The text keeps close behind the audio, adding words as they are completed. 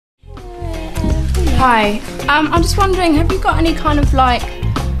Hi, I'm just wondering, have you got any kind of like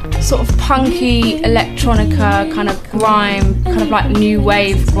sort of punky electronica kind of grime, kind of like new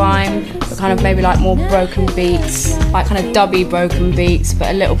wave grime, but kind of maybe like more broken beats, like kind of dubby broken beats,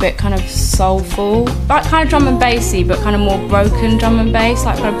 but a little bit kind of soulful, like kind of drum and bassy, but kind of more broken drum and bass,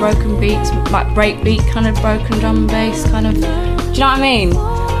 like kind of broken beats, like breakbeat kind of broken drum and bass kind of, do you know what I mean?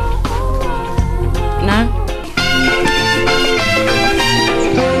 No?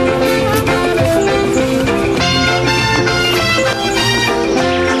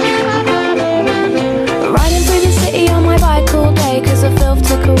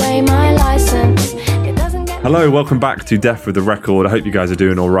 Hello, welcome back to Death with the Record. I hope you guys are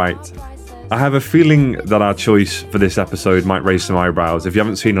doing all right. I have a feeling that our choice for this episode might raise some eyebrows. If you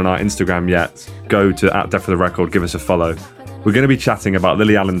haven't seen on our Instagram yet, go to @Death with the Record, give us a follow. We're going to be chatting about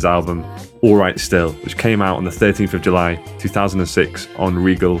Lily Allen's album, All Right Still, which came out on the 13th of July, 2006 on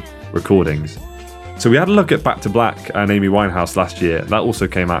Regal Recordings. So we had a look at Back to Black and Amy Winehouse last year. That also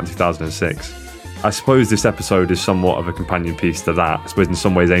came out in 2006. I suppose this episode is somewhat of a companion piece to that. I suppose in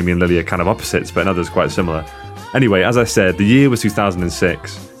some ways Amy and Lily are kind of opposites, but in others quite similar. Anyway, as I said, the year was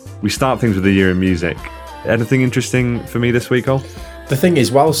 2006. We start things with the year in music. Anything interesting for me this week, Cole? The thing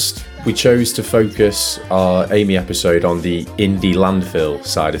is, whilst we chose to focus our Amy episode on the indie landfill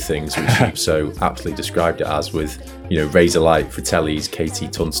side of things, which you've so aptly described it as, with, Razorlight, Fratellis,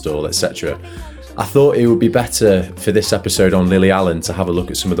 KT Tunstall, etc., I thought it would be better for this episode on Lily Allen to have a look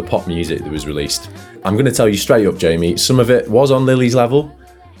at some of the pop music that was released. I'm going to tell you straight up, Jamie, some of it was on Lily's level,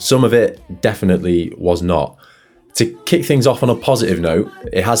 some of it definitely was not. To kick things off on a positive note,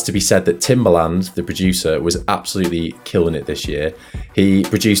 it has to be said that Timbaland, the producer, was absolutely killing it this year. He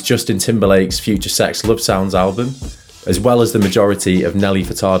produced Justin Timberlake's Future Sex Love Sounds album, as well as the majority of Nelly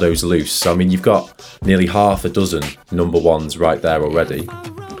Furtado's Loose. So, you've got nearly half a dozen number ones right there already.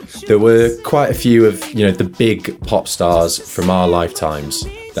 There were quite a few of, the big pop stars from our lifetimes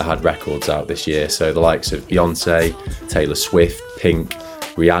that had records out this year. So the likes of Beyonce, Taylor Swift, Pink,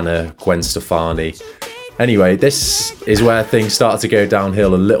 Rihanna, Gwen Stefani. Anyway, this is where things started to go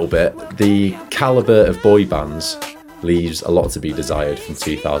downhill a little bit. The calibre of boy bands leaves a lot to be desired from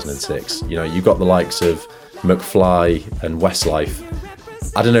 2006. You've got the likes of McFly and Westlife.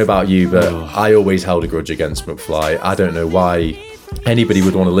 I don't know about you, but I always held a grudge against McFly. I don't know why anybody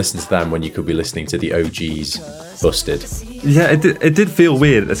would want to listen to them when you could be listening to the OGs, Busted. Yeah, it did feel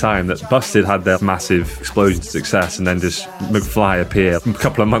weird at the time that Busted had their massive explosion to success and then just McFly appear a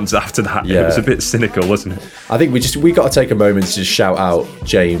couple of months after that. Yeah. It was a bit cynical, wasn't it? I think we got to take a moment to just shout out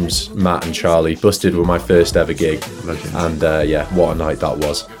James, Matt and Charlie. Busted were my first ever gig. Legend. And what a night that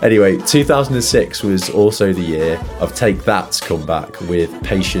was. Anyway, 2006 was also the year of Take That's comeback with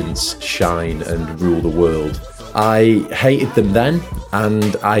Patience, Shine and Rule the World. I hated them then,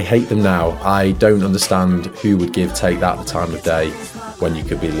 and I hate them now. I don't understand who would give Take That the time of day when you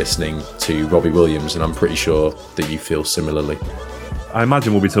could be listening to Robbie Williams, and I'm pretty sure that you feel similarly. I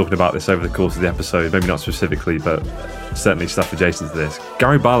imagine we'll be talking about this over the course of the episode, maybe not specifically, but certainly stuff adjacent to this.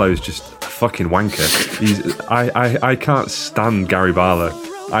 Gary Barlow's just a fucking wanker. I can't stand Gary Barlow.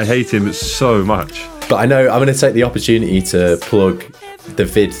 I hate him so much. But I know I'm going to take the opportunity to plug the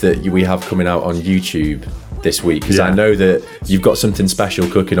vid that we have coming out on YouTube this week, because I know that you've got something special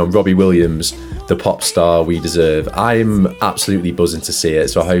cooking on Robbie Williams, the pop star we deserve. I'm absolutely buzzing to see it,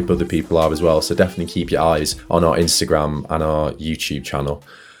 so I hope other people are as well. So definitely keep your eyes on our Instagram and our YouTube channel.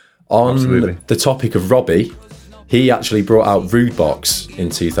 On the topic of Robbie, he actually brought out Rude Box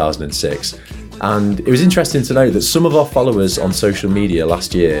in 2006. And it was interesting to know that some of our followers on social media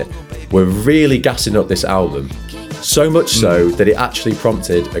last year were really gassing up this album. So much so that it actually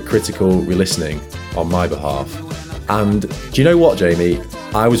prompted a critical re-listening on my behalf. And do you know what, Jamie?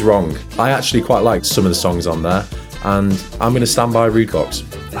 I was wrong. I actually quite liked some of the songs on there, and I'm going to stand by Rude Box.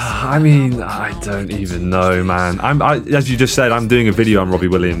 I don't even know, man. As you just said, I'm doing a video on Robbie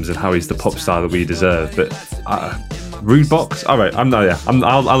Williams and how he's the pop star that we deserve. But Rude Box? All right,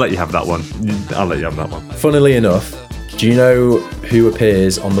 I'll let you have that one. I'll let you have that one. Funnily enough, do you know who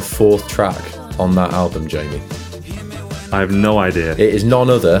appears on the 4th track on that album, Jamie? I have no idea. It is none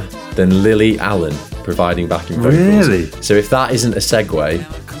other than Lily Allen providing backing vocals. Really? So if that isn't a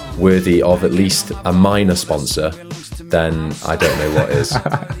segue worthy of at least a minor sponsor, then I don't know what is.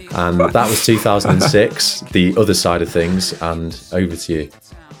 And that was 2006, the other side of things, and over to you.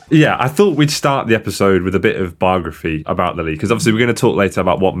 Yeah, I thought we'd start the episode with a bit of biography about Lily, because obviously we're going to talk later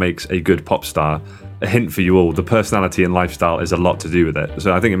about what makes a good pop star. a hint for you all, the personality and lifestyle is a lot to do with it.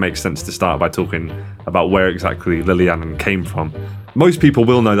 So I think it makes sense to start by talking about where exactly Lily Allen came from. Most people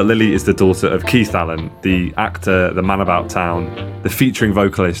will know that Lily is the daughter of Keith Allen, the actor, the man about town, the featuring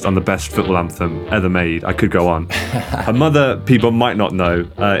vocalist on the best football anthem ever made. I could go on. Her mother, people might not know,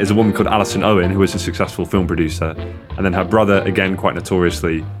 is a woman called Alison Owen, who was a successful film producer. And then her brother, again quite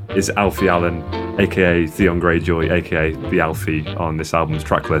notoriously, is Alfie Allen, aka Theon Greyjoy, aka the Alfie on this album's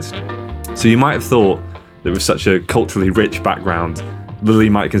track list. So you might have thought that with such a culturally rich background, Lily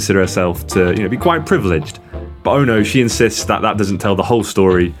might consider herself to be quite privileged. But oh no, she insists that that doesn't tell the whole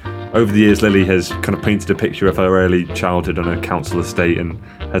story. Over the years, Lily has kind of painted a picture of her early childhood on a council estate and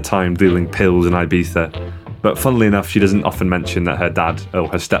her time dealing pills in Ibiza. But funnily enough, she doesn't often mention that her dad, or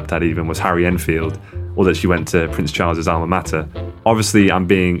her stepdad even, was Harry Enfield, or that she went to Prince Charles's alma mater. Obviously, I'm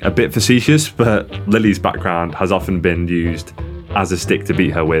being a bit facetious, but Lily's background has often been used as a stick to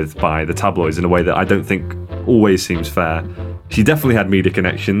beat her with by the tabloids in a way that I don't think always seems fair. She definitely had media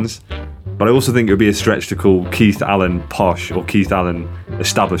connections, but I also think it would be a stretch to call Keith Allen posh or Keith Allen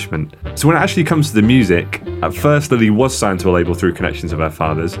establishment. So when it actually comes to the music, at first Lily was signed to a label through connections of her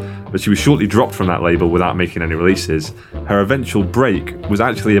father's, but she was shortly dropped from that label without making any releases. Her eventual break was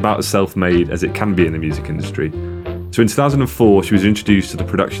actually about as self-made as it can be in the music industry. So in 2004, she was introduced to the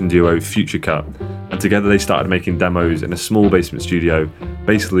production duo Future Cut, and together they started making demos in a small basement studio,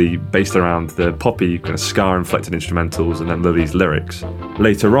 basically based around the poppy, kind of ska-inflected instrumentals and then Lily's lyrics.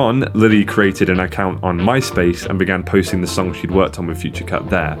 Later on, Lily created an account on MySpace and began posting the songs she'd worked on with Future Cut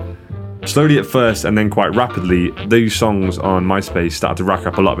there. Slowly at first, and then quite rapidly, those songs on MySpace started to rack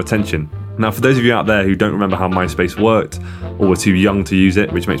up a lot of attention. Now, for those of you out there who don't remember how MySpace worked, or were too young to use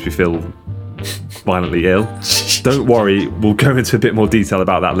it, which makes me feel violently ill, don't worry, we'll go into a bit more detail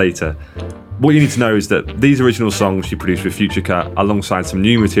about that later. What you need to know is that these original songs she produced with Future Cut, alongside some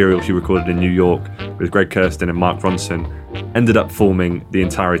new material she recorded in New York with Greg Kurstin and Mark Ronson, ended up forming the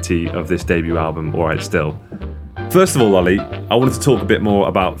entirety of this debut album, Alright Still. First of all, Ollie, I wanted to talk a bit more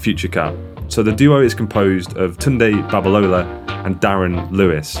about Future Cut. So the duo is composed of Tunde Babalola and Darren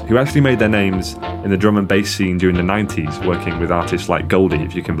Lewis, who actually made their names in the drum and bass scene during the 90s, working with artists like Goldie,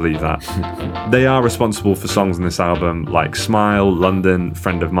 if you can believe that. They are responsible for songs on this album like Smile, London,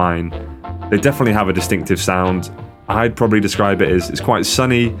 Friend of Mine. They definitely have a distinctive sound. I'd probably describe it as it's quite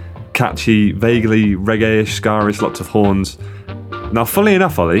sunny, catchy, vaguely reggae-ish, ska-ish, lots of horns. Now, funnily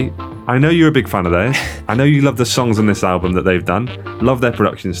enough, Ollie, I know you're a big fan of theirs. I know you love the songs on this album that they've done, love their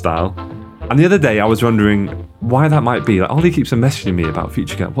production style. And the other day I was wondering why that might be. Like, Ollie keeps on messaging me about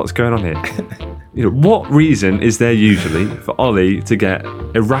Future Cut. What's going on here? What reason is there usually for Ollie to get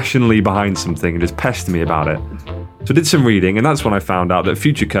irrationally behind something and just pester me about it? So I did some reading, and that's when I found out that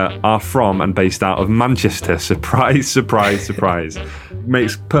Future Cut are from and based out of Manchester. Surprise, surprise, surprise.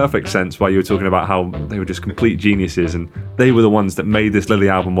 Makes perfect sense why you were talking about how they were just complete geniuses and they were the ones that made this Lily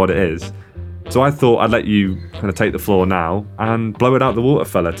album what it is. So I thought I'd let you kind of take the floor now and blow it out the water,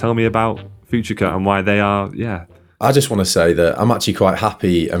 fella. Tell me about Future Cut and why they are, I just want to say that I'm actually quite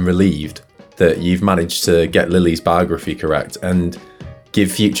happy and relieved that you've managed to get Lily's biography correct and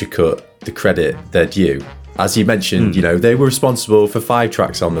give Future Cut the credit they're due. As you mentioned, they were responsible for 5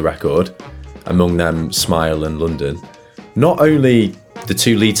 tracks on the record, among them Smile and London. Not only the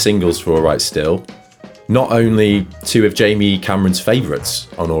 2 lead singles for Alright Still, not only 2 of Jamie Cameron's favourites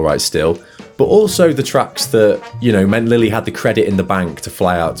on Alright Still, but also the tracks that, meant Lily had the credit in the bank to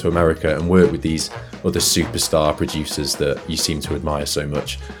fly out to America and work with these other superstar producers that you seem to admire so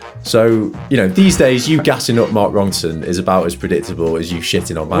much. So, these days you gassing up Mark Ronson is about as predictable as you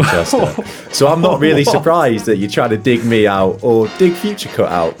shitting on Manchester. So I'm not really surprised that you're trying to dig me out or dig Future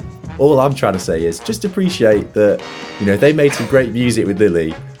Cut out. All I'm trying to say is just appreciate that, they made some great music with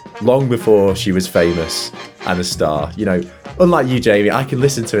Lily long before she was famous and a star. Unlike you, Jamie, I can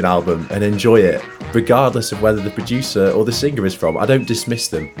listen to an album and enjoy it, regardless of whether the producer or the singer is from. I don't dismiss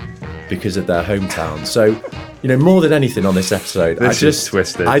them because of their hometown. So, more than anything on this episode, I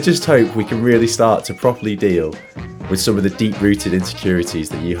just hope we can really start to properly deal with some of the deep-rooted insecurities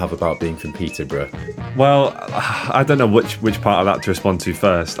that you have about being from Peterborough. Well, I don't know which part of that to respond to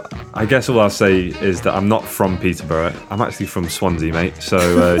first. I guess all I'll say is that I'm not from Peterborough. I'm actually from Swansea, mate.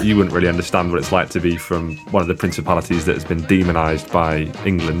 So you wouldn't really understand what it's like to be from one of the principalities that has been demonised by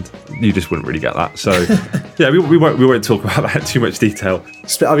England. You just wouldn't really get that. So yeah, we won't talk about that in too much detail.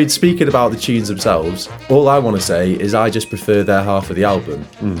 I mean, speaking about the tunes themselves, all I want to say is I just prefer their half of the album.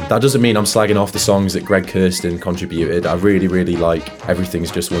 That doesn't mean I'm slagging off the songs that Greg Kurstin contributed. I really, really like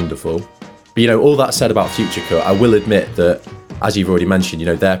Everything's Just Wonderful. But, all that said about Future Cut, I will admit that, as you've already mentioned,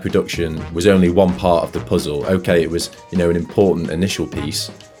 their production was only one part of the puzzle. Okay, it was, an important initial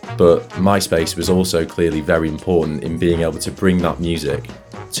piece, but MySpace was also clearly very important in being able to bring that music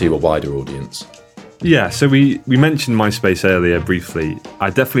to a wider audience. Yeah, so we mentioned MySpace earlier briefly.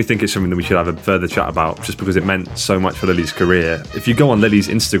 I definitely think it's something that we should have a further chat about, just because it meant so much for Lily's career. If you go on Lily's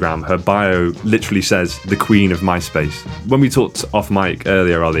Instagram, her bio literally says the Queen of MySpace. When we talked off mic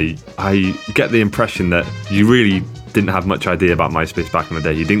earlier, Ollie, I get the impression that you really didn't have much idea about MySpace back in the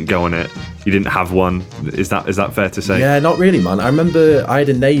day. You didn't go on it. You didn't have one. Is that fair to say? Yeah, not really, man. I remember I had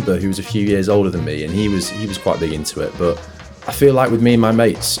a neighbour who was a few years older than me, and he was quite big into it, but I feel like with me and my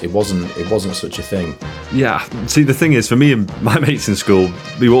mates, it wasn't such a thing. Yeah, see, the thing is, for me and my mates in school,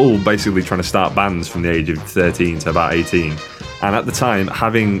 we were all basically trying to start bands from the age of 13 to about 18. And at the time,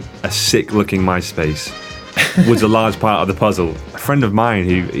 having a sick-looking MySpace was a large part of the puzzle. A friend of mine,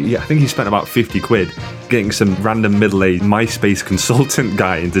 I think he spent about 50 quid getting some random middle-aged MySpace consultant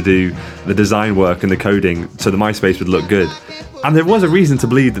guy in to do the design work and the coding so the MySpace would look good. And there was a reason to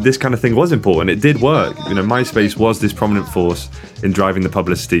believe that this kind of thing was important. It did work. MySpace was this prominent force in driving the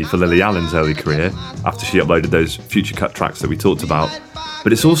publicity for Lily Allen's early career after she uploaded those Future Cut tracks that we talked about.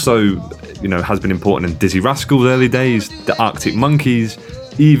 But it's also, has been important in Dizzy Rascal's early days, the Arctic Monkeys,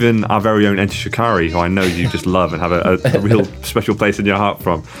 even our very own Enter Shikari, who I know you just love and have a real special place in your heart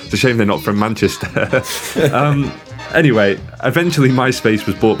from. It's a shame they're not from Manchester. Anyway, eventually MySpace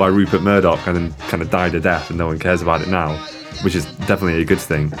was bought by Rupert Murdoch and then kind of died a death, and no one cares about it now, which is definitely a good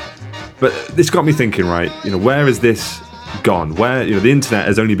thing. But this got me thinking, right, where has this gone? Where, the internet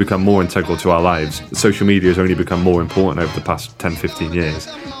has only become more integral to our lives. Social media has only become more important over the past 10, 15 years.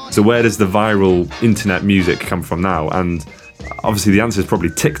 So where does the viral internet music come from now? And obviously the answer is probably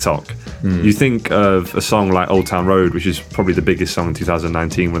TikTok. You think of a song like Old Town Road, which is probably the biggest song in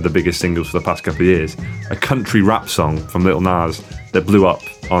 2019, one of the biggest singles for the past couple of years. A country rap song from Lil Nas that blew up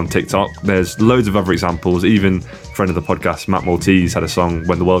on TikTok. There's loads of other examples. Even friend of the podcast, Matt Maltese, had a song,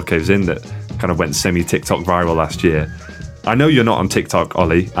 When the World Caves In, that kind of went semi-TikTok viral last year. I know you're not on TikTok,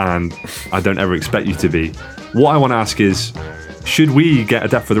 Ollie, and I don't ever expect you to be. What I want to ask is, should we get a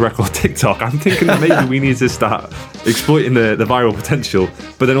Death for the Record TikTok? I'm thinking that maybe we need to start exploiting the viral potential.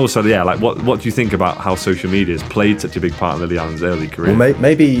 But then also, what do you think about how social media has played such a big part in Lily Allen's early career? Well,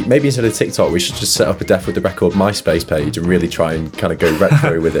 maybe instead of TikTok, we should just set up a Death with the Record MySpace page and really try and kind of go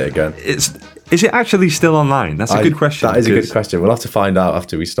retro with it again. Is it actually still online? That's a good question. That is a good question. We'll have to find out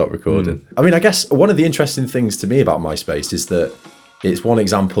after we stop recording. I mean, I guess one of the interesting things to me about MySpace is that it's one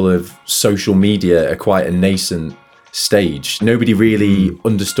example of social media at quite a nascent stage. Nobody really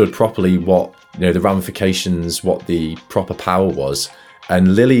understood properly what, the ramifications, what the proper power was.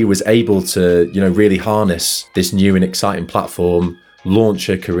 And Lily was able to, really harness this new and exciting platform, launch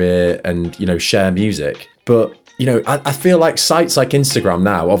her career and, share music. But, I feel like sites like Instagram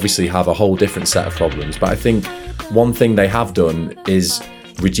now obviously have a whole different set of problems. But I think one thing they have done is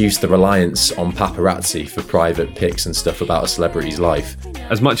reduce the reliance on paparazzi for private pics and stuff about a celebrity's life.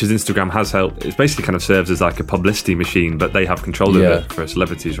 As much as Instagram has helped, it basically kind of serves as like a publicity machine, but they have control of it for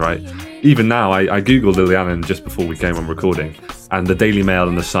celebrities, right? Even now, I googled Lily Allen just before we came on recording, and the Daily Mail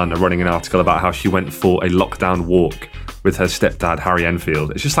and the Sun are running an article about how she went for a lockdown walk with her stepdad, Harry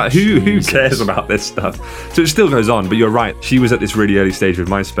Enfield. It's just like, who cares about this stuff? So it still goes on, but you're right. She was at this really early stage with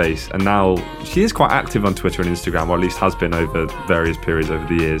MySpace, and now she is quite active on Twitter and Instagram, or at least has been over various periods over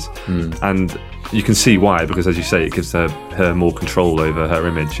the years. And you can see why, because as you say, it gives her more control over her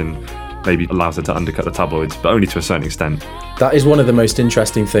image and maybe allows her to undercut the tabloids, but only to a certain extent. That is one of the most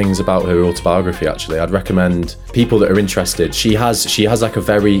interesting things about her autobiography, actually. I'd recommend people that are interested. She has like a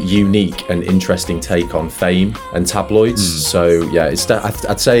very unique and interesting take on fame and tabloids. So yeah,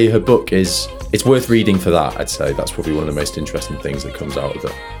 I'd say her book it's worth reading for that. I'd say that's probably one of the most interesting things that comes out of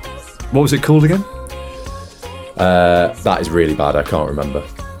it. What was it called again? That is really bad. I can't remember.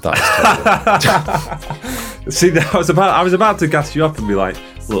 That is terrible. See, I was about to gas you up and be like,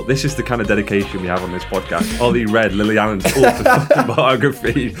 look, this is the kind of dedication we have on this podcast. Ollie read Lily Allen's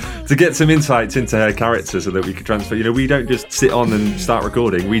autobiography to get some insights into her character so that we could transfer. We don't just sit on and start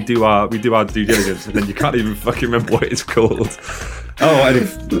recording. We do our due diligence, and then you can't even fucking remember what it's called.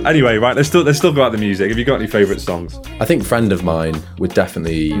 Anyway, right, let's talk about the music. Have you got any favourite songs? I think Friend of Mine would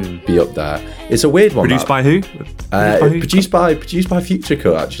definitely be up there. It's a weird one. Produced by who? Produced by Future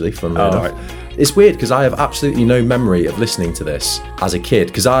Cut, actually, funnily enough. Right. It's weird because I have absolutely no memory of listening to this as a kid,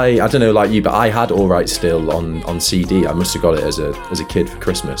 because I don't know like you, but I had All Right Still on CD. I must have got it as a kid for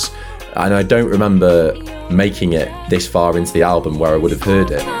Christmas, and I don't remember making it this far into the album where I would have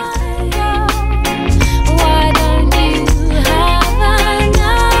heard it.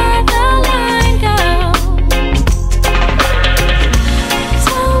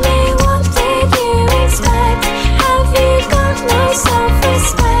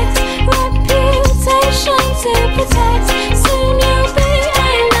 Self-respect.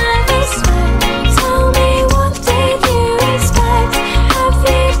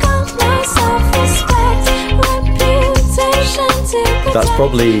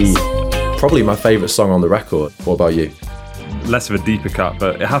 probably my favourite song on the record. What about you? Less of a deeper cut,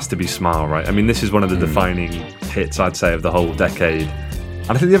 but it has to be Smile, right? I mean, this is one of the defining hits, I'd say, of the whole decade. And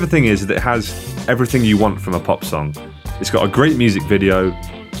I think the other thing is that it has everything you want from a pop song. It's got a great music video,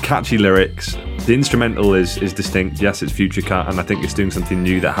 catchy lyrics, the instrumental is distinct. Yes, it's future cut, and I think it's doing something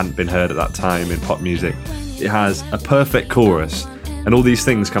new that hadn't been heard at that time in pop music. It has a perfect chorus, and all these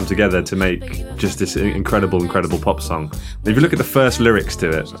things come together to make just this incredible pop song. If you look at the first lyrics to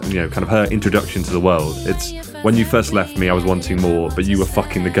it, kind of her introduction to the world, it's, when you first left me, I was wanting more, but you were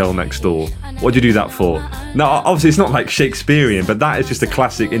fucking the girl next door. What'd you do that for? Now, obviously, it's not like Shakespearean, but that is just a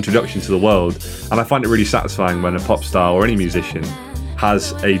classic introduction to the world, and I find it really satisfying when a pop star or any musician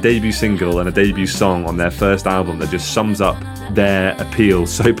has a debut single and a debut song on their first album that just sums up their appeal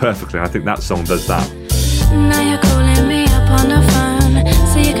so perfectly, and I think that song does that. Now you're calling me up on the phone,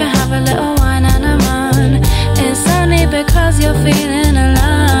 so you can have a little wine and a moan. It's only because you're feeling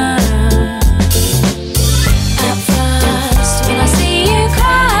alone. At first, when I see you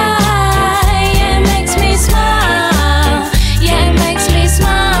cry, yeah, it makes me smile. Yeah, it makes me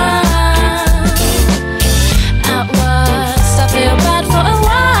smile. At worst, I feel bad for a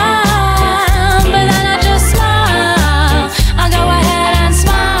while, but then I just smile. I go ahead and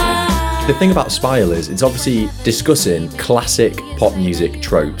smile. The thing about Smile is it's obviously discussing classic pop music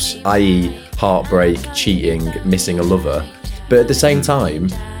tropes, i.e. heartbreak, cheating, missing a lover. But at the same time,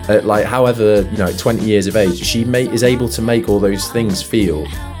 at however 20 years of age, she is able to make all those things feel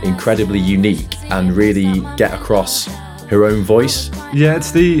incredibly unique and really get across her own voice. Yeah,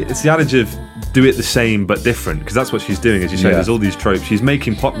 it's the adage of do it the same but different, because that's what she's doing. As you say, There's all these tropes. She's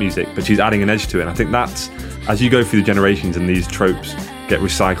making pop music, but she's adding an edge to it. And I think that's, as you go through the generations and these tropes get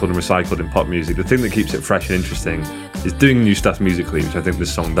recycled in pop music, the thing that keeps it fresh and interesting is doing new stuff musically, which I think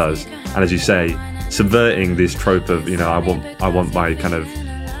this song does. And as you say, subverting this trope of, I want my kind of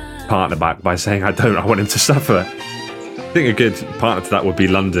partner back by saying I want him to suffer. I think a good partner to that would be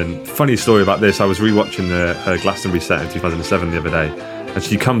London. Funny story about this, I was rewatching her Glastonbury set in 2007 the other day, and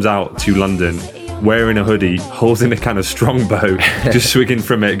she comes out to London wearing a hoodie, holding a kind of Strongbow, just swigging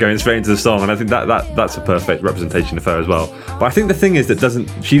from it, going straight into the song. And I think that's a perfect representation of her as well. But I think the thing is that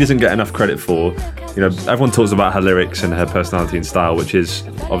she doesn't get enough credit for, everyone talks about her lyrics and her personality and style, which is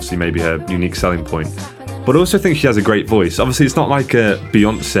obviously maybe her unique selling point. But I also think she has a great voice. Obviously, it's not like a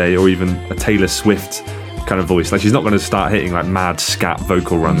Beyonce or even a Taylor Swift kind of voice. Like, she's not going to start hitting like mad scat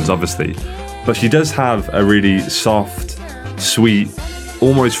vocal runs, obviously. But she does have a really soft, sweet,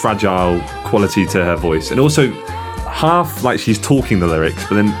 almost fragile quality to her voice, and also half like she's talking the lyrics,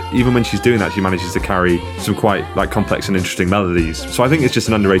 but then even when she's doing that, she manages to carry some quite complex and interesting melodies. So I think it's just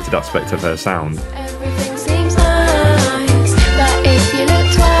an underrated aspect of her sound. Everything seems nice, but if you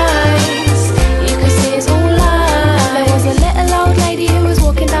look twice, you can see it's all lies. There was a little old lady who was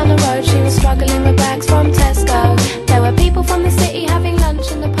walking down the road. She was struggling with bags from Tesco. There were people from the city having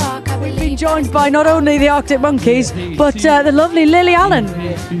lunch in the park. Been joined by not only the Arctic Monkeys, but the lovely Lily Allen.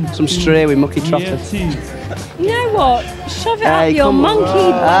 Some stray with mucky trotters. You know what? Shove it up your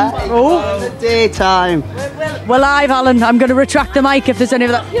monkey. Daytime. We're live, Alan. I'm going to retract the mic if there's any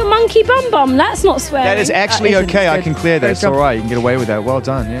of that. Your monkey bum bum. That's not swearing. That is actually That isn't okay. I good. can clear that. It's all right. You can get away with that. Well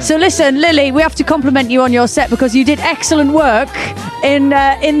done. Yeah. So listen, Lily, we have to compliment you on your set because you did excellent work in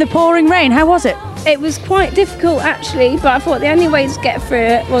the pouring rain. How was it? It was quite difficult actually, but I thought the only way to get through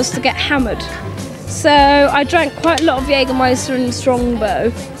it was to get hammered. So I drank quite a lot of Jägermeister and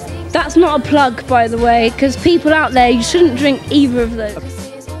Strongbow. That's not a plug, by the way, because people out there, you shouldn't drink either of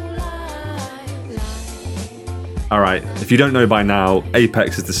those. All right, if you don't know by now,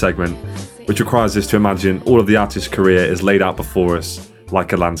 Apex is the segment which requires us to imagine all of the artist's career is laid out before us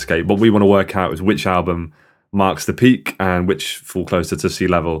like a landscape. What we want to work out is which album marks the peak and which fall closer to sea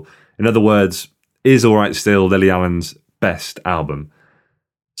level. In other words, is All Right Still Lily Allen's best album?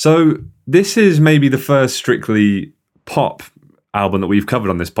 So this is maybe the first strictly pop album that we've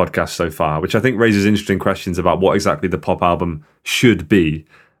covered on this podcast so far, which I think raises interesting questions about what exactly the pop album should be,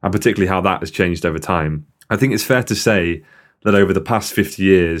 and particularly how that has changed over time. I think it's fair to say that over the past 50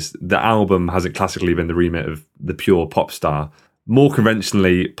 years, the album hasn't classically been the remit of the pure pop star. More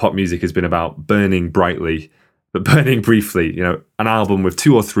conventionally, pop music has been about burning brightly, but burning briefly. An album with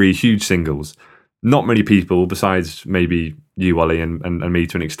 2 or 3 huge singles. Not many people, besides maybe you, Ollie, and me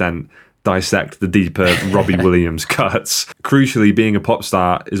to an extent, dissect the deeper Robbie Williams cuts. Crucially, being a pop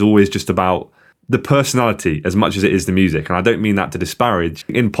star is always just about the personality as much as it is the music. And I don't mean that to disparage.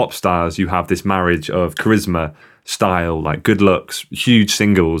 In pop stars, you have this marriage of charisma, style, like good looks, huge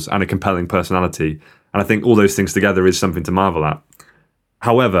singles, and a compelling personality. And I think all those things together is something to marvel at.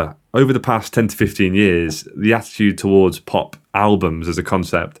 However, over the past 10 to 15 years, the attitude towards pop albums as a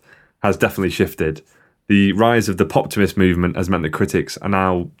concept has definitely shifted. The rise of the Poptimist movement has meant that critics are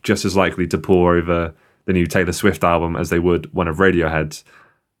now just as likely to pore over the new Taylor Swift album as they would one of Radiohead's.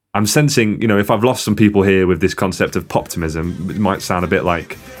 I'm sensing, if I've lost some people here with this concept of poptimism, it might sound a bit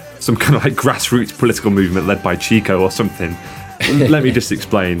like some kind of like grassroots political movement led by Chico or something. Let me just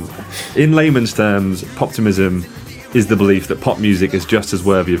explain. In layman's terms, poptimism is the belief that pop music is just as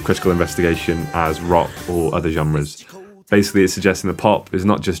worthy of critical investigation as rock or other genres. Basically, it's suggesting that pop is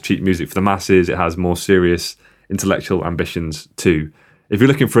not just cheap music for the masses, it has more serious intellectual ambitions too. If you're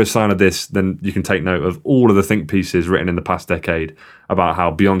looking for a sign of this, then you can take note of all of the think pieces written in the past decade about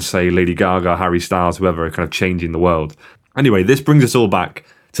how Beyonce, Lady Gaga, Harry Styles, whoever are kind of changing the world. Anyway, this brings us all back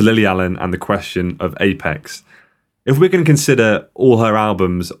to Lily Allen and the question of Apex. If we're going to consider all her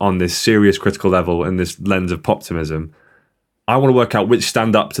albums on this serious critical level and this lens of poptimism, I want to work out which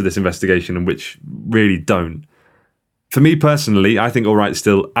stand up to this investigation and which really don't. For me personally, I think All Right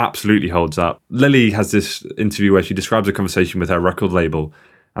Still absolutely holds up. Lily has this interview where she describes a conversation with her record label,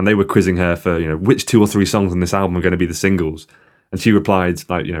 and they were quizzing her for, which 2 or 3 songs on this album are going to be the singles. And she replied,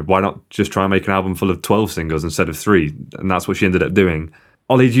 why not just try and make an album full of 12 singles instead of 3? And that's what she ended up doing.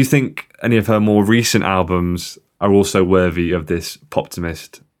 Ollie, do you think any of her more recent albums are also worthy of this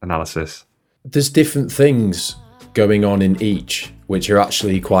Poptimist analysis? There's different things going on in each, which are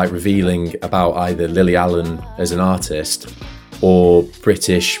actually quite revealing about either Lily Allen as an artist or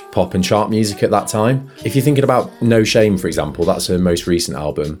British pop and chart music at that time. If you're thinking about No Shame, for example, that's her most recent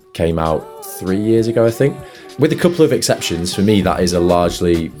album, came out 3 years ago, I think. With a couple of exceptions, for me, that is a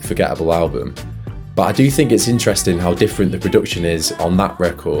largely forgettable album. But I do think it's interesting how different the production is on that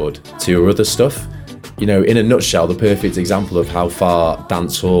record to her other stuff. In a nutshell, the perfect example of how far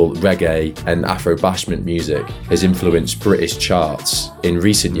dancehall, reggae and Afro bashment music has influenced British charts in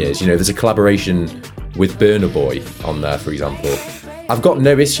recent years. There's a collaboration with Burna Boy on there, for example. I've got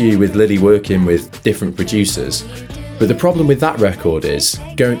no issue with Lily working with different producers, but the problem with that record is,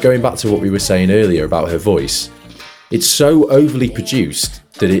 going back to what we were saying earlier about her voice, it's so overly produced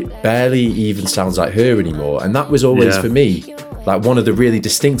that it barely even sounds like her anymore. And that was always, for me, like one of the really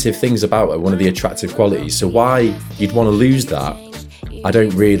distinctive things about her, one of the attractive qualities. So why you'd want to lose that, I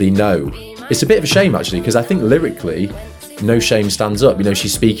don't really know. It's a bit of a shame, actually, because I think lyrically, No Shame stands up.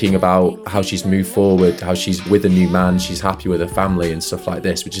 She's speaking about how she's moved forward, how she's with a new man, she's happy with her family and stuff like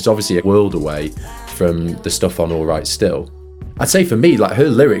this, which is obviously a world away from the stuff on All Right Still. I'd say for me, like her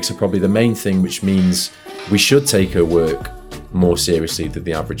lyrics are probably the main thing, which means we should take her work more seriously than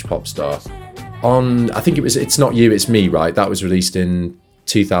the average pop star. I think it was It's Not You, It's Me, right? That was released in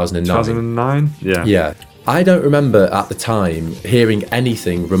 2009. 2009? Yeah. Yeah. I don't remember at the time hearing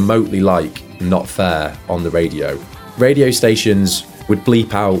anything remotely like Not Fair on the radio. Radio stations would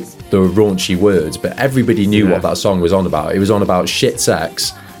bleep out the raunchy words, but everybody knew what that song was on about. It was on about shit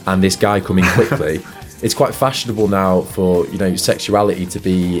sex and this guy coming quickly. It's quite fashionable now for, sexuality to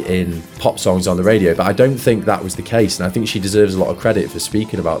be in pop songs on the radio, but I don't think that was the case. And I think she deserves a lot of credit for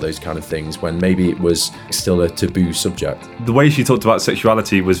speaking about those kind of things when maybe it was still a taboo subject. The way she talked about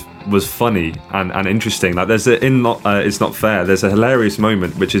sexuality was funny and interesting. Like there's It's Not Fair, there's a hilarious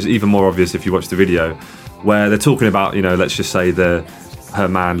moment, which is even more obvious if you watch the video, where they're talking about, let's just say her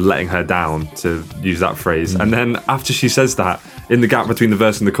man letting her down, to use that phrase. And then after she says that, in the gap between the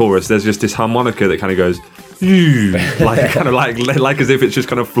verse and the chorus, there's just this harmonica that kind of goes, like as if it's just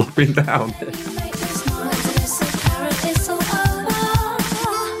kind of flopping down.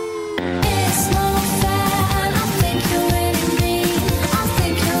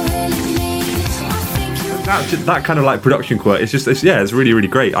 That kind of like production quirk, it's really, really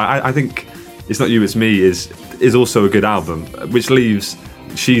great. I think It's Not You, It's Me is also a good album, which leaves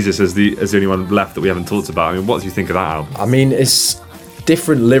Sheezus as the only one left that we haven't talked about. I mean, what do you think of that album? I mean, it's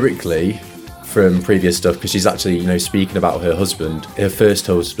different lyrically from previous stuff because she's actually, speaking about her husband, her first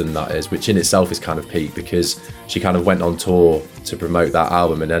husband, that is, which in itself is kind of peak because she kind of went on tour to promote that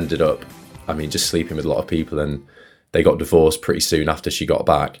album and ended up, just sleeping with a lot of people, and they got divorced pretty soon after she got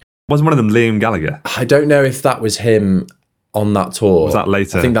back. Wasn't one of them Liam Gallagher? I don't know if that was him on that tour. Was that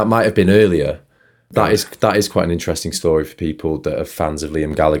later? I think that might have been earlier. That is quite an interesting story for people that are fans of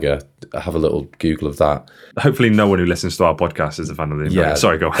Liam Gallagher. Have a little Google of that. Hopefully no one who listens to our podcast is a fan of Liam Gallagher.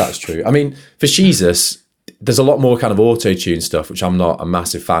 Sorry, go on. That's true. I mean, for Sheezus, there's a lot more kind of auto-tune stuff, which I'm not a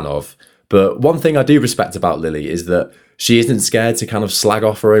massive fan of. But one thing I do respect about Lily is that she isn't scared to kind of slag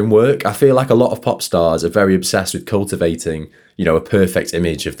off her own work. I feel like a lot of pop stars are very obsessed with cultivating, a perfect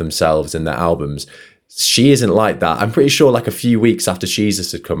image of themselves in their albums. She isn't like that. I'm pretty sure like a few weeks after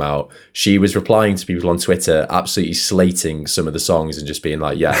Jesus had come out, she was replying to people on Twitter, absolutely slating some of the songs and just being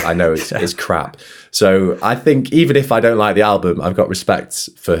like, yeah, I know it's crap. So I think even if I don't like the album, I've got respect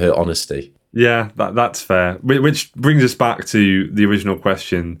for her honesty. Yeah, that's fair. Which brings us back to the original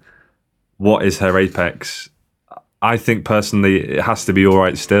question, what is her apex? I think personally it has to be All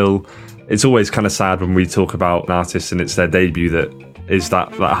Right Still. It's always kind of sad when we talk about an artist and it's their debut that is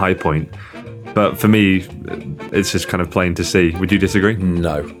that high point. But for me, it's just kind of plain to see. Would you disagree?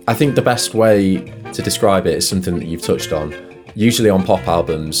 No. I think the best way to describe it is something that you've touched on. Usually on pop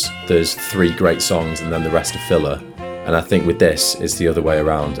albums, there's 3 great songs and then the rest are filler. And I think with this, it's the other way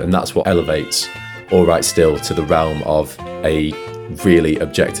around. And that's what elevates All Right Still to the realm of a really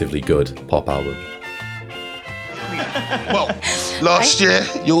objectively good pop album. Well, last year,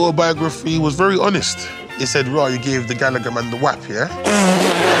 your autobiography was very honest. It said, right, you gave the Gallagher man the whap, yeah?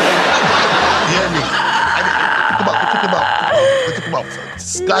 You hear me? And we talk about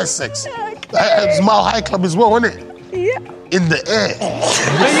Sky Sex. It's Mile High Club as well, isn't it? Yeah. In the air.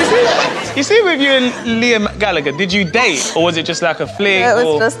 You see with you and Liam Gallagher, did you date or was it just like a fling? It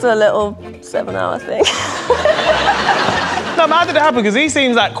was just a little 7-hour thing. No, but how did it happen? Because he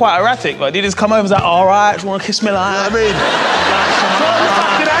seems like quite erratic. Like, did he just come over and was like, all right, do you want to kiss me like? You know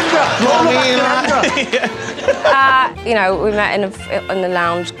what I mean? You know, we met in the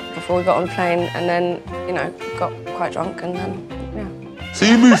lounge before we got on the plane and then, you know, got quite drunk and then, yeah. So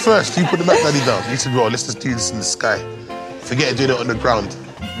you moved first, you put the Mac Daddy down. You said, well, let's just do this in the sky. Forget doing it on the ground.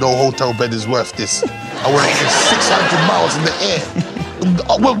 No hotel bed is worth this. I went 600 miles in the air.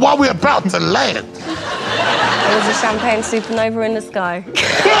 While we're about to land. It was a champagne supernova in the sky.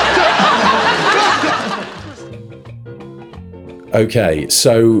 Okay,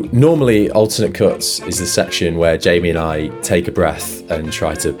 so normally Alternate Cuts is the section where Jamie and I take a breath and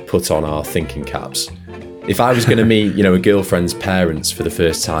try to put on our thinking caps. If I was going to meet, a girlfriend's parents for the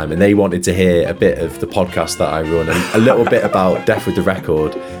first time and they wanted to hear a bit of the podcast that I run and a little bit about Death with the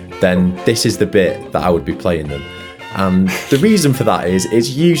Record, then this is the bit that I would be playing them. And the reason for that is it's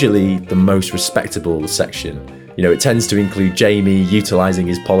usually the most respectable section. It tends to include Jamie utilising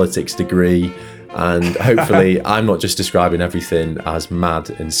his politics degree, and hopefully I'm not just describing everything as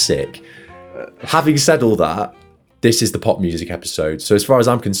mad and sick. Having said all that, this is the pop music episode. So as far as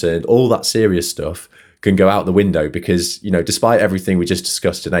I'm concerned, all that serious stuff can go out the window because, despite everything we just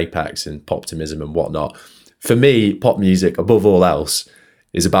discussed in Apex and Poptimism and whatnot, for me, pop music, above all else,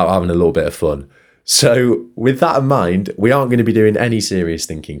 is about having a little bit of fun. So with that in mind, we aren't going to be doing any serious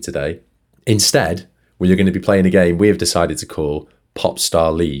thinking today. Instead, we are going to be playing a game we have decided to call Pop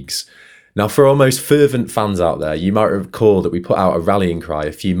Star Leagues. Now, for our most fervent fans out there, you might recall that we put out a rallying cry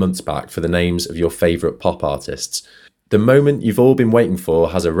a few months back for the names of your favourite pop artists. The moment you've all been waiting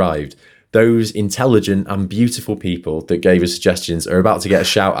for has arrived. Those intelligent and beautiful people that gave us suggestions are about to get a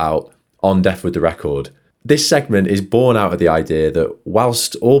shout out on Death with the Record. This segment is born out of the idea that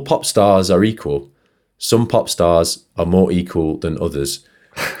whilst all pop stars are equal, some pop stars are more equal than others.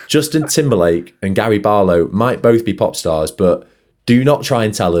 Justin Timberlake and Gary Barlow might both be pop stars, but do not try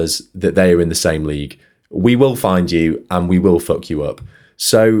and tell us that they are in the same league. We will find you and we will fuck you up.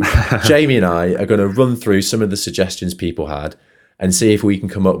 So Jamie and I are going to run through some of the suggestions people had and see if we can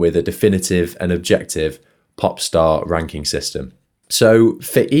come up with a definitive and objective pop star ranking system. So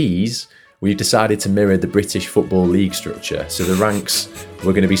for ease, we've decided to mirror the British Football League structure. So the ranks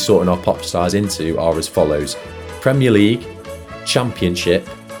we're going to be sorting our pop stars into are as follows: Premier League, Championship,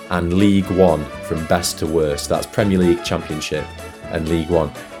 and League One from best to worst. That's Premier League, Championship, and League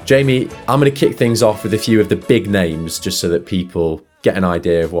One. Jamie, I'm going to kick things off with a few of the big names just so that people get an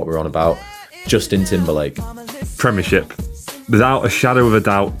idea of what we're on about. Justin Timberlake. Premiership. Without a shadow of a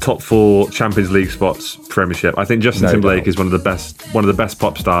doubt, top 4 Champions League spots, Premiership. I think Justin Timberlake is one of the best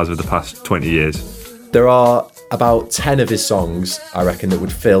pop stars of the past 20 years. There are about 10 of his songs, I reckon, that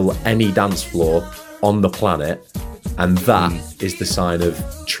would fill any dance floor on the planet, and that is the sign of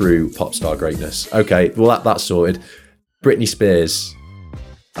true pop star greatness. Okay, well that's sorted. Britney Spears.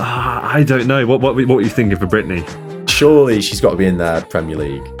 I don't know. What are you thinking for Britney? Surely she's got to be in there, Premier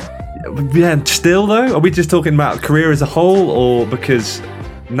League. Yeah, still though? Are we just talking about career as a whole, or because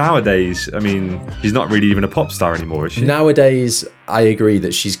nowadays, I mean, she's not really even a pop star anymore, is she? Nowadays, I agree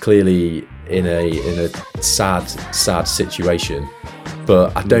that she's clearly in a sad situation,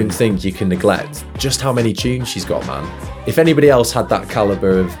 but I don't think you can neglect just how many tunes she's got, man. If anybody else had that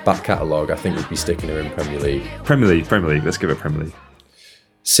calibre of back catalogue, I think we'd be sticking her in Premier League. Premier League. Let's give it Premier League.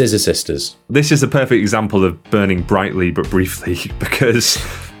 Scissor Sisters. This is a perfect example of burning brightly but briefly, because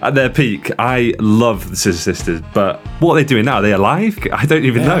at their peak, I love the Scissor Sisters, but what are they doing now? Are they alive? I don't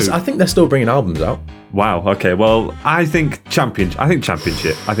even know. I think they're still bringing albums out. Wow. Okay. Well, I think championship. I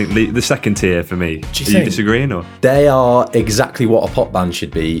think the second tier for me. Do Are you disagreeing or? They are exactly what a pop band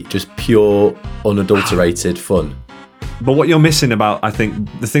should be, just pure, unadulterated fun. But what you're missing about, I think,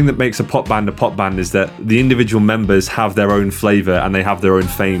 the thing that makes a pop band is that the individual members have their own flavour and they have their own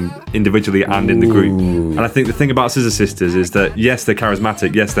fame individually and in the group. And I think the thing about Scissor Sisters is that, yes, they're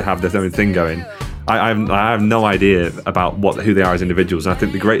charismatic, yes, they have their own thing going. I have no idea about who they are as individuals, and I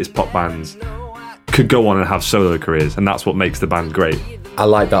think the greatest pop bands could go on and have solo careers, and that's what makes the band great. I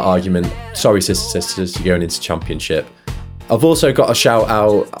like that argument. Sorry, Scissor Sisters, you're going into championship. I've also got to shout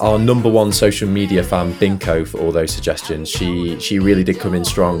out our #1 social media fan, Binko, for all those suggestions. She really did come in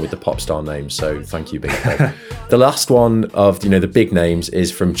strong with the pop star names, so thank you, Binko. The last one of the big names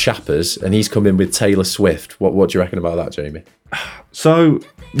is from Chappers, and he's come in with Taylor Swift. What do you reckon about that, Jamie? So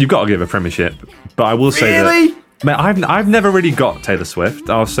you've got to give a premiership, but I will say that. Mate, I've never really got Taylor Swift.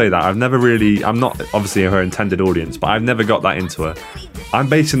 I'll say that. I'm not obviously her intended audience, but I've never got that into her. I'm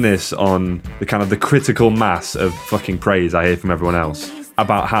basing this on the kind of the critical mass of fucking praise I hear from everyone else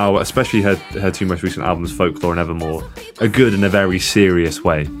about how, especially her two most recent albums, Folklore and Evermore, are good in a very serious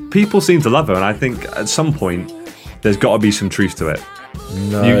way. People seem to love her, and I think at some point there's got to be some truth to it.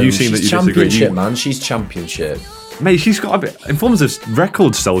 No, you seem that you disagree. Championship, man. She's championship. Mate, she's got to be, in forms of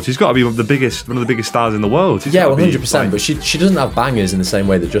records sold, she's got to be one of the biggest stars in the world. Yeah, 100%. But she doesn't have bangers in the same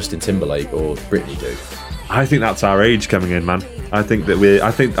way that Justin Timberlake or Britney do. I think that's our age coming in, man. I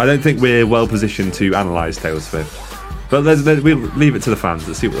don't think we're well positioned to analyse Taylor Swift. But we'll leave it to the fans.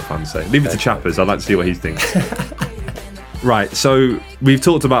 Let's see what the fans say. Leave it to Chappers. I'd like to see what he thinks. Right, so we've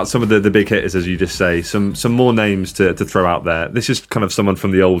talked about some of the big hitters, as you just say. Some more names to throw out there. This is kind of someone from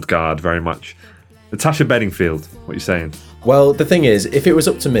the old guard, very much. Natasha Bedingfield, what are you saying? Well, the thing is, if it was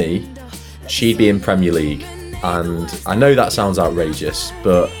up to me, she'd be in Premier League. And I know that sounds outrageous,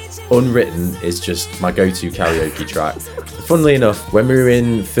 but Unwritten is just my go-to karaoke track. Funnily enough, when we were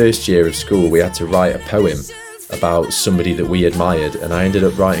in first year of school, we had to write a poem about somebody that we admired, and I ended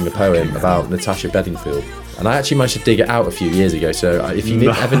up writing a poem about Natasha Bedingfield. And I actually managed to dig it out a few years ago, so if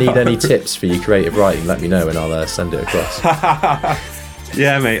you ever need any tips for your creative writing, let me know and I'll send it across.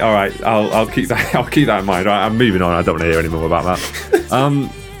 Yeah, mate. All right, I'll keep that. I'll keep that in mind. Right, I'm moving on. I don't want to hear any more about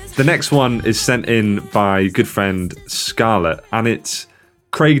that. The next one is sent in by good friend Scarlett, and it's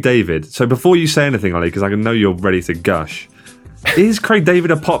Craig David. So before you say anything, Ollie, because I know you're ready to gush, is Craig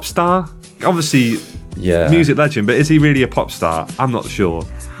David a pop star? Obviously, music legend, but is he really a pop star? I'm not sure.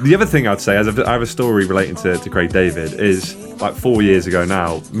 The other thing I'd say, I have a story relating to Craig David, is like 4 years ago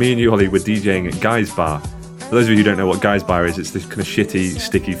now, me and you, Ollie, were DJing at Guy's Bar. For those of you who don't know what Guy's Bar is, it's this kind of shitty,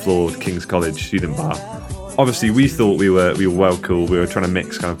 sticky-floored King's College student bar. Obviously, we thought we were well cool. We were trying to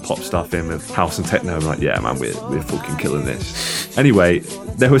mix kind of pop stuff in with house and techno. I'm like, yeah, man, we're fucking killing this. Anyway,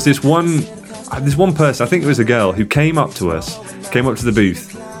 there was this one person, I think it was a girl, who came up to the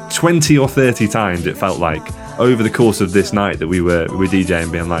booth 20 or 30 times, it felt like, over the course of this night that we were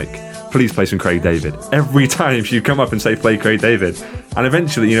DJing, being like, please play some Craig David. Every time she'd come up and say, play Craig David. And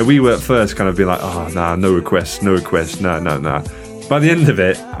eventually, we were at first kind of being like, oh, nah, no requests, no. By the end of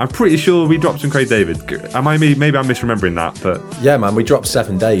it, I'm pretty sure we dropped some Craig David. Maybe I'm misremembering that, but... Yeah, man, we dropped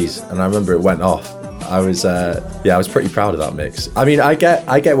 7 days, and I remember it went off. I was pretty proud of that mix. I mean, I get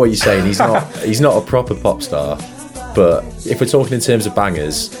what you're saying. He's not a proper pop star, but if we're talking in terms of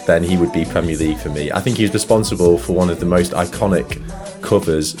bangers, then he would be Premier League for me. I think he's responsible for one of the most iconic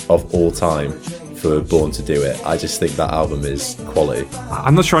covers of all time for Born to Do It. I just think that album is quality.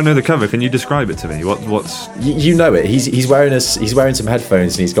 I'm not sure I know the cover. Can you describe it to me? What's you know it? He's wearing some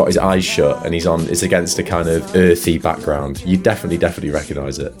headphones and he's got his eyes shut and it's against a kind of earthy background. You definitely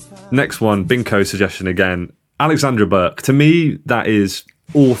recognise it. Next one, Binko suggestion again. Alexandra Burke. To me, that is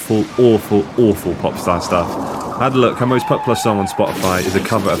awful pop star stuff. I had a look. Her most popular song on Spotify is a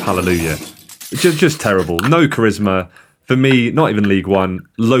cover of Hallelujah. Just terrible. No charisma. For me, not even League One,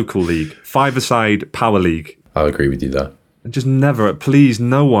 local league, 5-a-side power league. I'll agree with you there. Just never, please,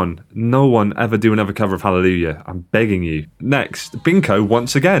 no one ever do another cover of Hallelujah. I'm begging you. Next, Binko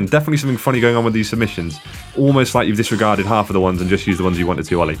once again. Definitely something funny going on with these submissions. Almost like you've disregarded half of the ones and just used the ones you wanted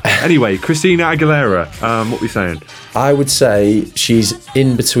to, Ollie. Anyway, Christina Aguilera, what are we saying? I would say she's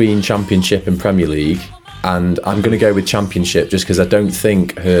in between Championship and Premier League. And I'm going to go with Championship just because I don't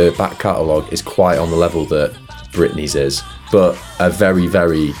think her back catalogue is quite on the level that Britney's is, but a very,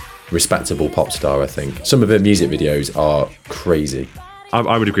 very respectable pop star, I think. Some of her music videos are crazy.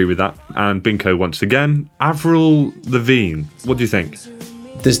 I would agree with that. And Binko once again. Avril Lavigne, what do you think?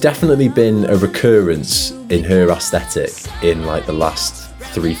 There's definitely been a recurrence in her aesthetic in like the last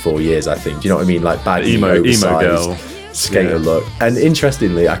 3-4 years, I think. Do you know what I mean? Like baggy, emo oversized, girl. skater look. And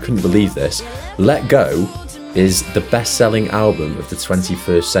interestingly, I couldn't believe this. Let Go is the best-selling album of the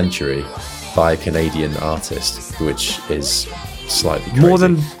 21st century by a Canadian artist, which is slightly crazy.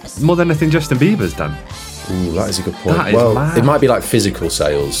 More than anything Justin Bieber's done. Ooh, that is a good point. That is Well, mad. it might be like physical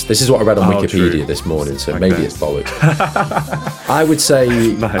sales. This is what I read on Oh, Wikipedia true. this morning, so Okay. maybe it's bollocks. I would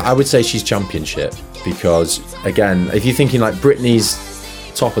say she's championship because, again, if you're thinking like Britney's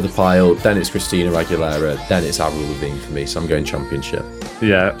top of the pile, then it's Christina Aguilera, then it's Avril Lavigne for me. So I'm going championship.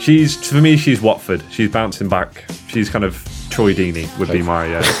 Yeah, for me, she's Watford. She's bouncing back. She's kind of Troy Deeney would be my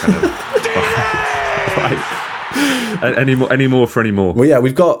kind of. Right. Any more for any more? Well, yeah,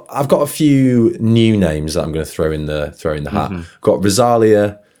 I've got a few new names that I'm going to throw in the hat. Got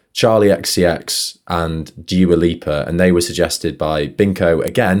Rosalia, Charlie XCX, and Dua Lipa, and they were suggested by Binko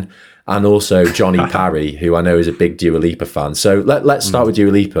again, and also Johnny Parry, who I know is a big Dua Lipa fan. So let's start with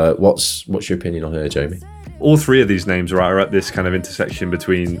Dua Lipa. What's your opinion on her, Jamie? All three of these names are at this kind of intersection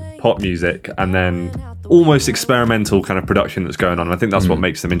between pop music and then almost experimental kind of production that's going on. And I think that's what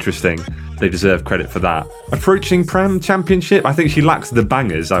makes them interesting. They deserve credit for that. Approaching Prem Championship, I think she lacks the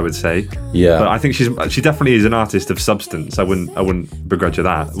bangers, I would say. Yeah. But I think she definitely is an artist of substance. I wouldn't begrudge her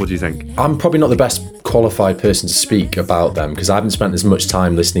that. What do you think? I'm probably not the best qualified person to speak about them because I haven't spent as much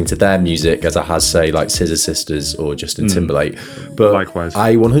time listening to their music as I has, say, like Scissor Sisters or Justin Timberlake. But Likewise.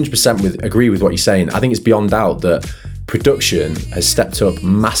 I 100% agree with what you're saying. I think it's beyond doubt that production has stepped up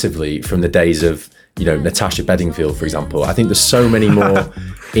massively from the days of, Natasha Bedingfield, for example. I think there's so many more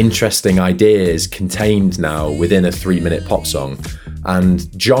interesting ideas contained now within a 3-minute pop song. And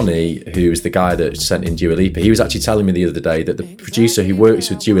Johnny, who's the guy that sent in Dua Lipa, he was actually telling me the other day that the producer who works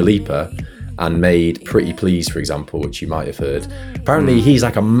with Dua Lipa and made Pretty Please, for example, which you might have heard, apparently he's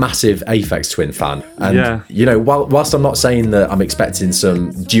like a massive Aphex Twin fan. And, whilst I'm not saying that I'm expecting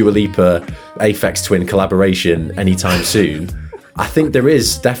some Dua Lipa Aphex Twin collaboration anytime soon, I think there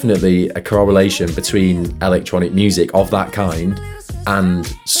is definitely a correlation between electronic music of that kind and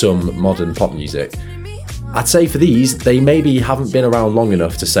some modern pop music. I'd say for these, they maybe haven't been around long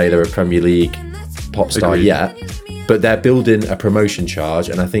enough to say they're a Premier League pop star yet, but they're building a promotion charge,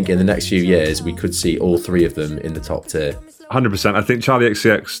 and I think in the next few years we could see all three of them in the top tier. 100%. I think Charlie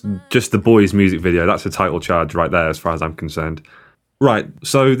XCX, just the boys' music video, that's a title charge right there as far as I'm concerned. Right,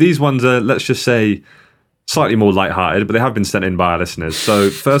 so these ones are, let's just say, slightly more lighthearted, but they have been sent in by our listeners. So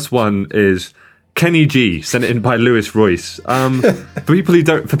first one is Kenny G, sent in by Lewis Royce. For people who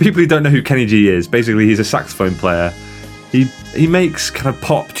don't know who Kenny G is, basically he's a saxophone player. He makes kind of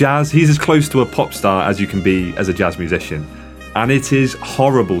pop jazz. He's as close to a pop star as you can be as a jazz musician. And it is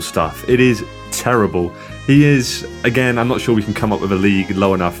horrible stuff. It is terrible. He is, again, I'm not sure we can come up with a league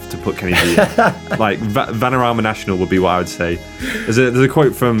low enough to put Kenny G in. Like, Vanarama National would be what I would say. There's a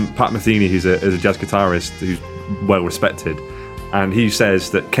quote from Pat Metheny, who's a jazz guitarist who's well respected. And he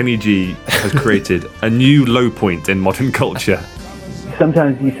says that Kenny G has created a new low point in modern culture.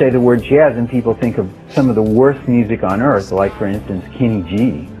 Sometimes you say the word jazz and people think of some of the worst music on earth, like, for instance, Kenny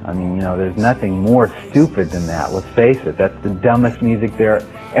G. I mean, there's nothing more stupid than that, let's face it. That's the dumbest music there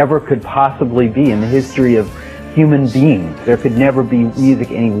ever could possibly be in the history of human beings. There could never be music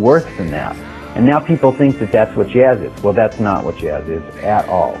any worse than that. And now people think that that's what jazz is. Well, that's not what jazz is at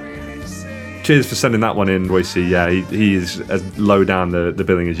all. Cheers for sending that one in, Royce. Yeah, he is as low down the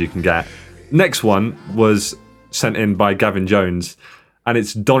billing as you can get. Next one was sent in by Gavin Jones, and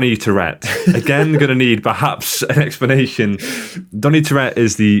it's Donny Tourette. Again, going to need perhaps an explanation. Donny Tourette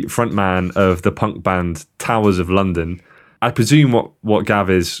is the frontman of the punk band Towers of London. I presume what Gav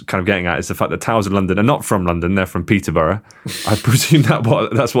is kind of getting at is the fact that Towers of London are not from London, they're from Peterborough. I presume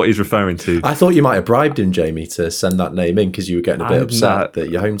that's what he's referring to. I thought you might have bribed him, Jamie, to send that name in because you were getting a bit upset that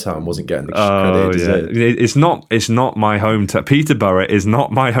your hometown wasn't getting the credit it deserved. It's not my hometown. Peterborough is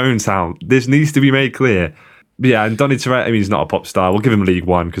not my hometown. This needs to be made clear. But yeah, and Donny Tourette, he's not a pop star. We'll give him League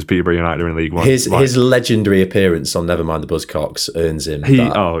One because Peterborough United are in League One. His legendary appearance on Nevermind the Buzzcocks earns him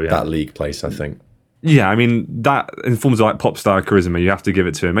that league place, I think. Yeah, I mean, that in forms of like pop star charisma, you have to give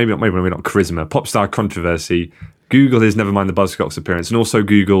it to him. Maybe not charisma, pop star controversy. Google his Nevermind the Buzzcocks appearance and also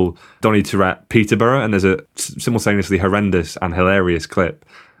Google Donny Tourette Peterborough, and there's a simultaneously horrendous and hilarious clip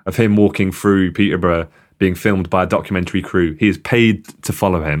of him walking through Peterborough being filmed by a documentary crew. He is paid to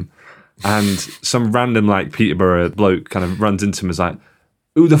follow him, and some random like Peterborough bloke kind of runs into him and is like,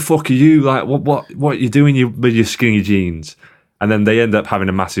 "Who the fuck are you? Like, what are you doing with your skinny jeans?" And then they end up having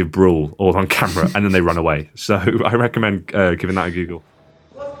a massive brawl all on camera, and then they run away. So I recommend giving that a Google.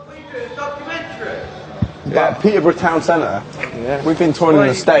 Yeah, Peterborough Town Centre. Yeah. We've been touring in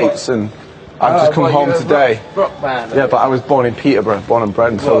the States, and I've just come home today. Rock band. Yeah, but I was born in Peterborough, born and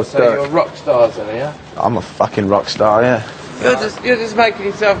bred in So Philistine. you're rock stars, then, yeah? I'm a fucking rock star, yeah. You're just making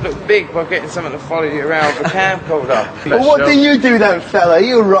yourself look big by getting someone to follow you around with a camcorder. Well, what do you do then, fella?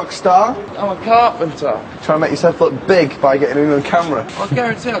 You a rock star? I'm a carpenter. Trying to make yourself look big by getting in on camera. I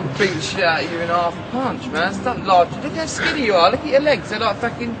guarantee I can beat the shit out of you in half a punch, man. Stop large. Look how skinny you are. Look at your legs. They're like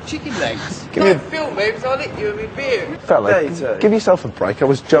fucking chicken legs. Don't film me because I'll lick you with my beard. Fella, give yourself a break. I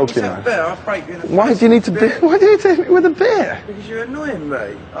was joking, What's that man. bear? I'll break you in the Why face do you need to with be? a beer. Why do you take me with a beer? Because you're annoying me.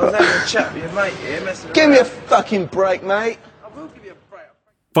 I was having a chat with your mate here, messing around. Give me a fucking break, mate.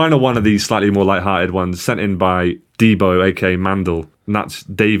 Final one of these slightly more light-hearted ones, sent in by Debo, aka Mandel, and that's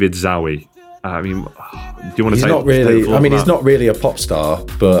David Zowie. I mean, do you want to He's take? not really. take I mean, that? he's not really a pop star,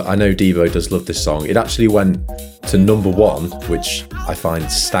 but I know Devo does love this song. It actually went to #1, which I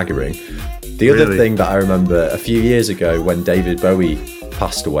find staggering. The other Really? thing that I remember a few years ago when David Bowie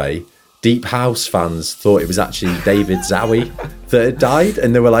passed away, Deep House fans thought it was actually David Zowie that had died,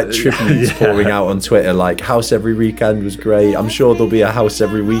 and there were like tributes pouring out on Twitter, like "House Every Weekend was great. I'm sure there'll be a House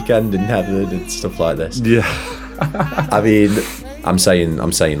Every Weekend in heaven" and stuff like this. Yeah. I mean, I'm saying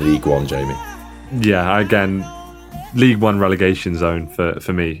League One, Jamie. Yeah, again, League One relegation zone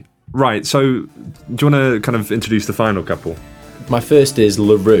for me. Right, so do you want to kind of introduce the final couple? My first is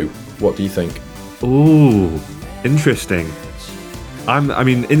LaRue. What do you think? Ooh, interesting. I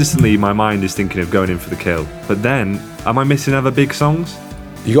mean, instantly my mind is thinking of going in for the kill. But then, am I missing other big songs?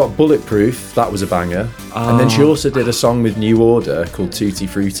 You got Bulletproof, that was a banger. And then she also did a song with New Order called Tutti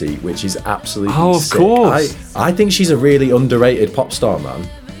Frutti, which is absolutely sick. Course. I think she's a really underrated pop star, man.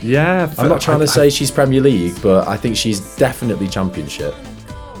 Yeah. I'm not trying to say she's Premier League, but I think she's definitely Championship.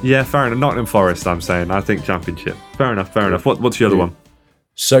 Yeah, fair enough. Nottingham Forest, I'm saying. I think Championship. Fair enough. What's the other one?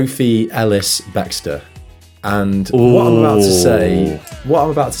 Sophie Ellis Bextor. And what I'm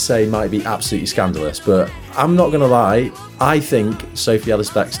about to say might be absolutely scandalous, but I'm not going to lie. I think Sophie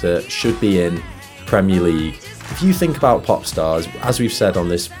Ellis Bextor should be in Premier League. If you think about pop stars, as we've said on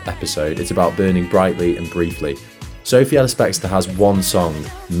this episode, it's about burning brightly and briefly. Sophie Ellis Bextor has one song,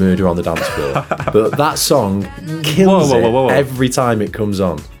 Murder on the Dance Floor, but that song kills it every time it comes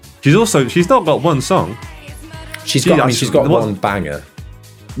on. She's not got one song. She's got one banger.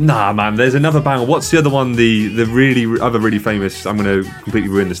 Nah, man, there's another banger. What's the other one? The other really famous. I'm going to completely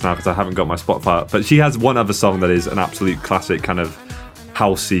ruin this now because I haven't got my Spotify up. But she has one other song that is an absolute classic, kind of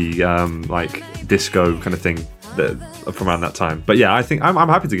housey, like disco kind of thing from around that time. But yeah, I think I'm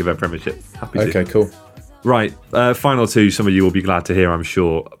happy to give her a Premiership. Okay, cool. Right, final two. Some of you will be glad to hear, I'm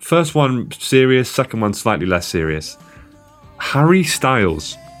sure. First one serious. Second one slightly less serious. Harry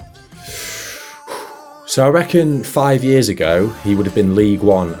Styles. So I reckon 5 years ago, he would have been League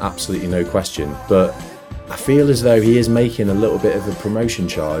One, absolutely no question. But I feel as though he is making a little bit of a promotion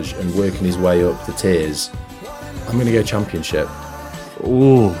charge and working his way up the tiers. I'm going to go Championship.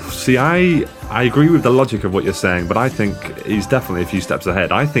 Oh, see, I agree with the logic of what you're saying, but I think he's definitely a few steps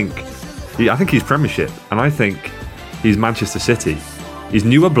ahead. I think he's Premiership, and I think he's Manchester City. He's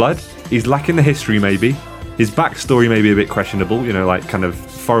newer blood. He's lacking the history, maybe. His backstory may be a bit questionable, like kind of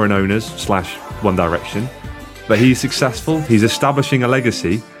foreign owners / One Direction, but he's successful. He's establishing a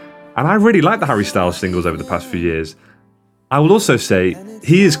legacy, and I really like the Harry Styles singles over the past few years. I will also say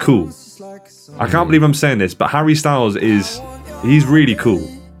he is cool. I can't believe I'm saying this, but Harry Styles he's really cool,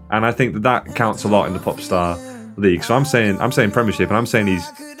 and I think that counts a lot in the pop star league. So I'm saying Premiership, and I'm saying he's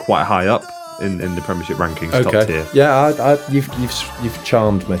quite high up in the Premiership rankings, top tier. Yeah, you've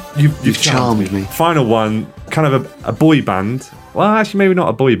charmed me. You've charmed me. Final one, kind of a boy band. Well, actually, maybe not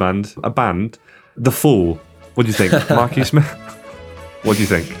a boy band, a band. The Fall. What do you think, Marquis Smith? What do you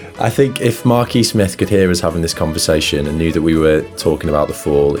think? I think if Marquis Smith could hear us having this conversation and knew that we were talking about The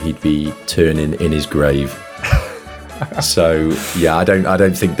Fall, he'd be turning in his grave. So yeah, I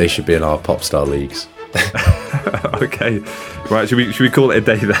don't think they should be in our pop star leagues. Okay, right. Should we call it a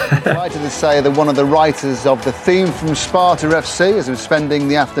day there? Delighted to say that one of the writers of the theme from Sparta FC has been spending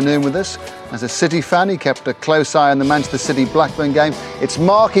the afternoon with us. As a City fan, he kept a close eye on the Manchester City Blackburn game. It's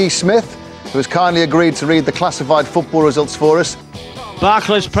Marquis Smith, who has kindly agreed to read the classified football results for us.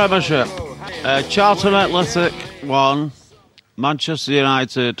 Barclays Premiership. Charlton Athletic 1, Manchester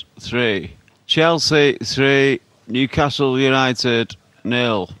United 3, Chelsea 3, Newcastle United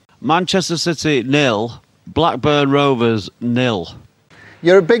 0, Manchester City 0, Blackburn Rovers 0.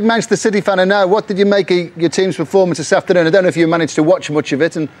 You're a big Manchester City fan, and now what did you make of your team's performance this afternoon? I don't know if you managed to watch much of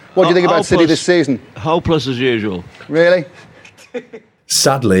it, and what do you think about City this season? Hopeless as usual. Really?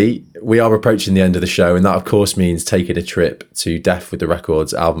 Sadly, we are approaching the end of the show, and that of course means taking a trip to Death with the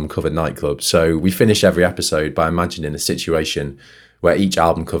Records album cover nightclub. So we finish every episode by imagining a situation where each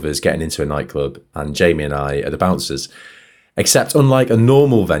album cover is getting into a nightclub and Jamie and I are the bouncers. Except unlike a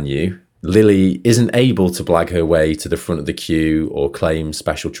normal venue, Lily isn't able to blag her way to the front of the queue or claim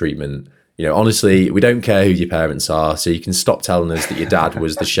special treatment. You know, honestly, we don't care who your parents are, so you can stop telling us that your dad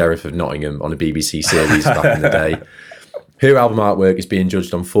was the Sheriff of Nottingham on a BBC series back in the day. Her album artwork is being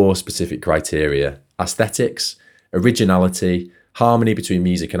judged on 4 specific criteria: aesthetics, originality, harmony between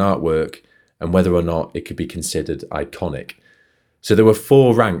music and artwork, and whether or not it could be considered iconic. So there were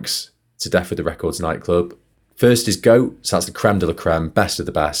 4 ranks to Death with the Records nightclub. First is GOAT, so that's the creme de la creme, best of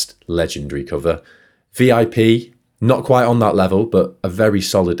the best, legendary cover. VIP, not quite on that level, but a very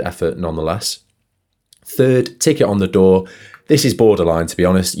solid effort nonetheless. Third, ticket on the door. This is borderline, to be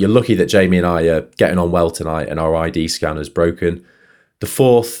honest. You're lucky that Jamie and I are getting on well tonight and our ID scanner's broken. The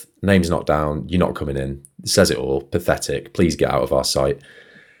 4th, name's not down, you're not coming in. It says it all, pathetic, please get out of our sight.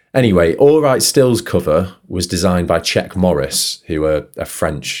 Anyway, All Right Still's cover was designed by Czech Morris, who are a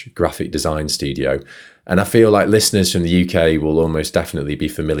French graphic design studio. And I feel like listeners from the UK will almost definitely be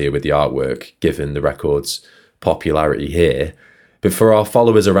familiar with the artwork, given the record's popularity here. But for our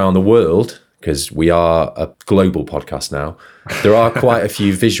followers around the world, because we are a global podcast now, there are quite a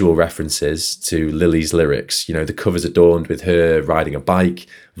few visual references to Lily's lyrics. You know, the cover's adorned with her riding a bike,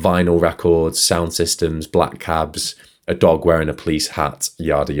 vinyl records, sound systems, black cabs, a dog wearing a police hat,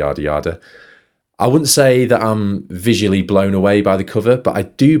 yada, yada, yada. I wouldn't say that I'm visually blown away by the cover, but I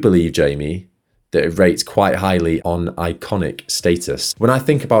do believe, Jamie, that it rates quite highly on iconic status. When I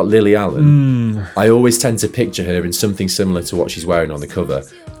think about Lily Allen, I always tend to picture her in something similar to what she's wearing on the cover.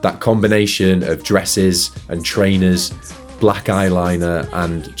 That combination of dresses and trainers, black eyeliner,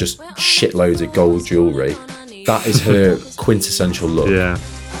 and just shitloads of gold jewellery. That is her quintessential look. Yeah.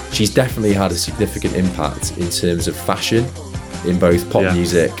 She's definitely had a significant impact in terms of fashion, in both pop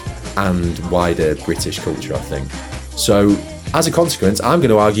music and wider British culture, I think. So, as a consequence, I'm going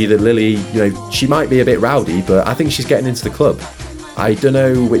to argue that Lily, you know, she might be a bit rowdy, but I think she's getting into the club. I don't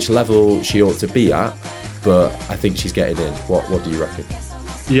know which level she ought to be at, but I think she's getting in. What do you reckon?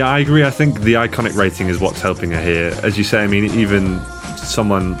 Yeah, I agree. I think the iconic rating is what's helping her here. As you say, I mean, even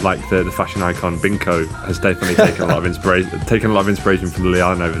someone like the fashion icon Binko has definitely taken a lot of inspiration from Lily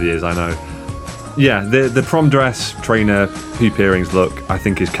Allen over the years, I know. Yeah, the prom dress, trainer, hoop earrings look, I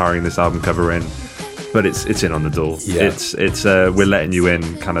think is carrying this album cover in. But it's in on the door. Yeah. It's we're letting you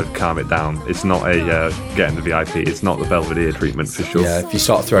in, kind of calm it down. It's not a getting the VIP. It's not the Belvedere treatment for sure. Yeah, if you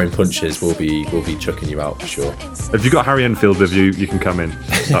start throwing punches, we'll be chucking you out for sure. If you've got Harry Enfield with you, you can come in.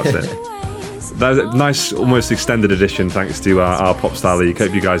 That's it. That's a nice, almost extended edition. Thanks to our Pop Star League.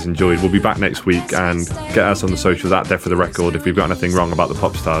 Hope you guys enjoyed. We'll be back next week, and get us on the socials at Death for the Record if we've got anything wrong about the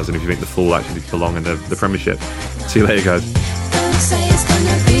Pop Stars and if you think the Fool actually belong in the Premiership. See you later,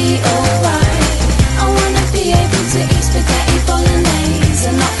 guys.